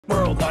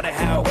world, not a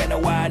how and a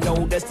why. No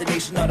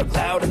destination, not a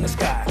cloud in the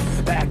sky.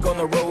 Back on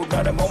the road,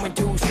 not a moment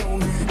too soon.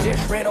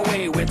 Dish ran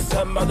away with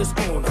some other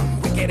spoon.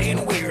 Wicked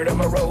and weird,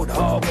 I'm a road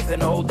hog with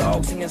an old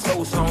dog singing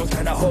soul songs,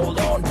 trying to hold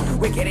on.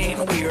 Wicked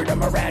and weird,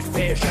 I'm a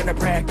ratfish trying to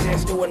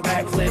practice doing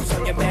backflips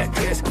on your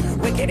mattress.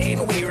 Wicked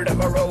and weird,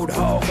 I'm a road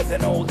hog with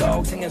an old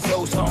dog singing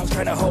soul songs,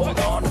 trying to hold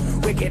on.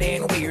 Wicked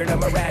and weird,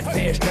 I'm a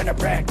ratfish trying to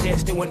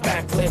practice doing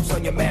backflips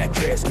on your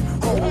mattress.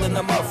 Hole in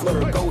the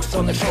muffler, ghosts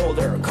on the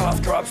shoulder,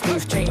 cough drops,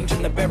 loose change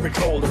in the beverage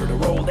holder. To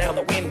roll down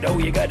the window,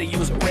 you gotta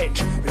use a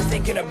wrench. You're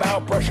thinking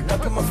about brushing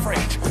up on my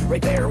French.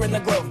 Right there in the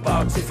glove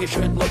box, if you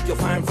should look, you'll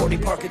find 40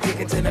 parking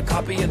tickets and a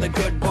copy of the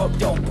good book.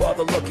 Don't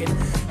bother looking,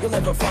 you'll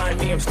never find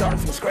me. I'm starting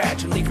from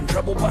scratch and leaving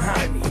trouble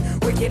behind me.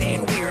 Wicked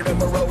and weird,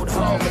 I'm a road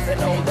hog with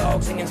an old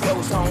dog singing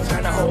slow songs,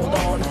 trying to hold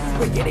on.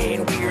 Wicked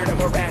and weird,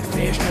 I'm a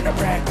ratfish trying to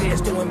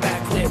practice doing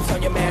backflips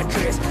on your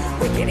mattress.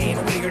 Wicked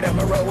and weird, I'm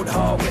a road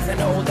hog with an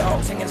old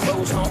dog singing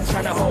slow songs,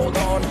 trying to hold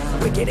on.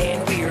 Wicked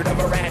and weird, I'm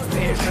a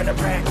ratfish trying to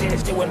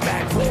practice doing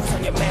backflips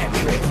on your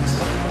mattress.